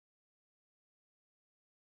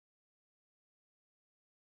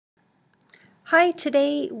Hi,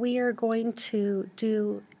 today we are going to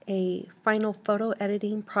do a final photo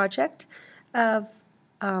editing project of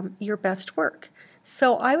your best work.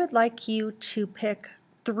 So I would like you to pick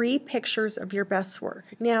 3 pictures of your best work.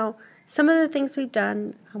 Now, some of the things we've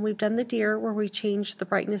done the deer where we changed the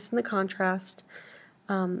brightness and the contrast.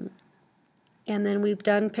 And then we've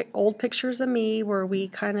done old pictures of me where we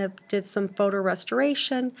kind of did some photo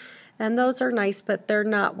restoration, and those are nice, but they're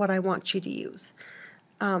not what I want you to use.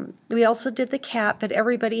 We also did the cat, but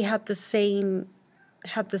everybody had the same,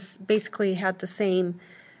 basically had the same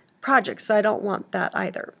project, so I don't want that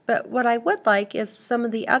either. But what I would like is some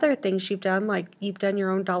of the other things you've done, like you've done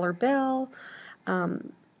your own dollar bill,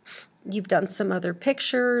 you've done some other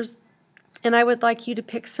pictures, and I would like you to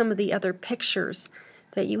pick some of the other pictures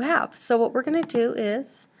that you have. So what we're going to do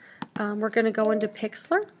is we're going to go into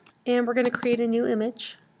Pixlr, and we're going to create a new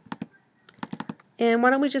image. And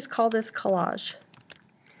why don't we just call this Collage?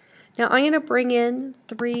 Now I'm going to bring in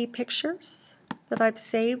 3 pictures that I've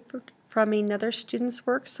saved from another student's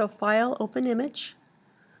work. So File, Open Image.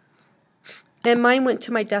 And mine went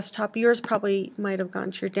to my desktop. Yours probably might have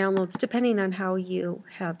gone to your downloads, depending on how you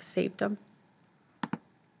have saved them.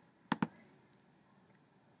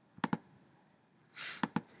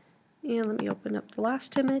 And let me open up the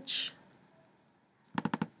last image.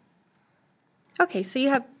 Okay, so you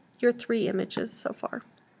have your 3 images so far.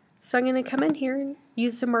 So I'm going to come in here and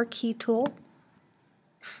use the marquee tool,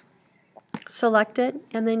 select it,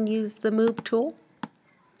 and then use the move tool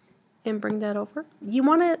and bring that over. You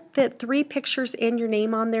want to fit 3 pictures and your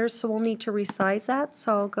name on there, so we'll need to resize that.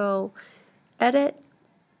 So I'll go Edit,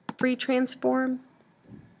 Free Transform,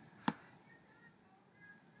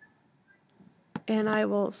 and I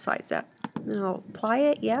will size that. And I'll apply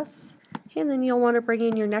it, yes. And then you'll want to bring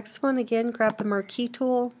in your next one. Again, grab the marquee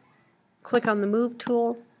tool, click on the move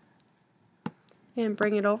tool, and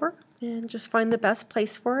bring it over, and just find the best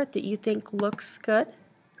place for it that you think looks good.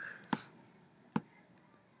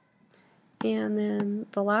 And then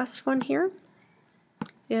the last one here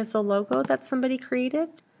is a logo that somebody created.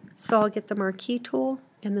 So I'll get the marquee tool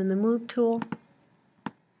and then the move tool.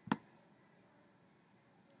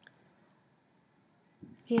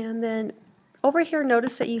 And then over here,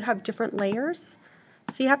 notice that you have different layers.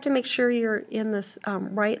 So you have to make sure you're in this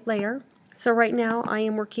right layer. So right now I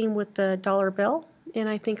am working with the dollar bill, and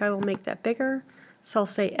I think I will make that bigger. So I'll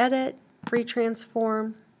say Edit, Free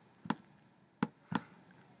Transform,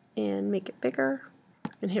 and make it bigger,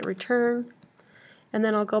 and hit Return. And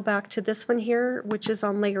then I'll go back to this one here, which is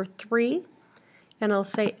on layer 3, and I'll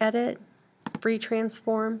say Edit, Free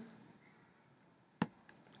Transform,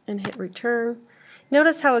 and hit Return.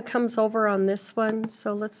 Notice how it comes over on this one,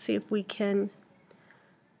 so let's see if we can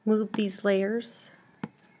move these layers.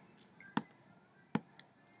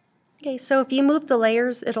 Okay, so if you move the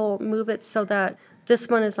layers, it'll move it so that this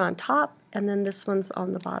one is on top and then this one's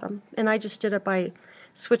on the bottom. And I just did it by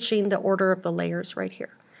switching the order of the layers right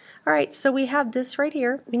here. All right, so we have this right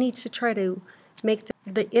here. We need to try to make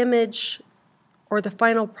the image or the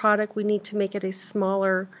final product, we need to make it a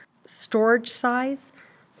smaller storage size.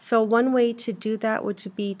 So one way to do that would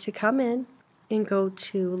be to come in and go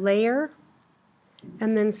to Layer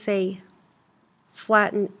and then say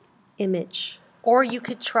Flatten Image. Or you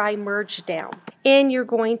could try Merge Down. And you're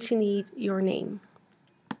going to need your name.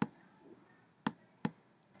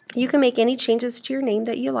 You can make any changes to your name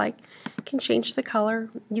that you like. You can change the color.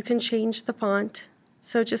 You can change the font.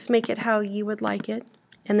 So just make it how you would like it.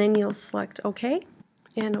 And then you'll select OK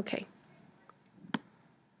and OK.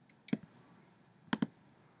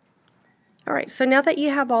 Alright, so now that you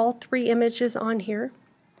have all 3 images on here,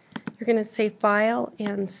 you're going to say File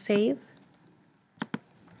and Save.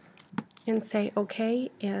 And say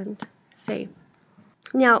OK and save.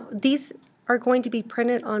 Now these are going to be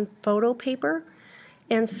printed on photo paper,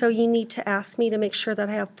 and so you need to ask me to make sure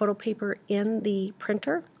that I have photo paper in the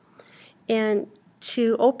printer. And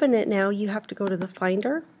to open it now, you have to go to the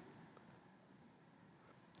Finder,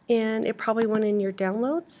 and it probably went in your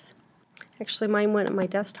downloads. Actually mine went on my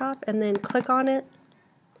desktop, and then click on it,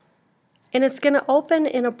 and it's going to open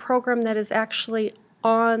in a program that is actually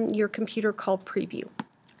on your computer called Preview.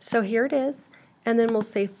 So here it is, and then we'll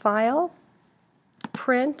say File,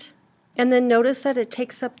 Print, and then notice that it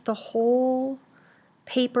takes up the whole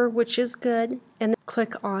paper, which is good, and then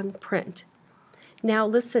click on Print. Now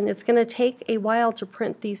listen, it's going to take a while to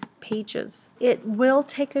print these pages. It will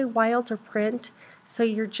take a while to print, so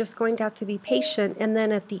you're just going to have to be patient, and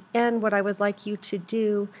then at the end what I would like you to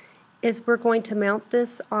do is we're going to mount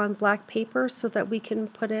this on black paper so that we can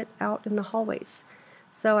put it out in the hallways.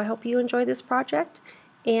 So I hope you enjoy this project.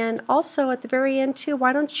 And also at the very end too,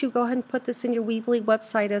 why don't you go ahead and put this in your Weebly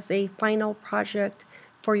website as a final project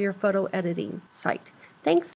for your photo editing site. Thanks.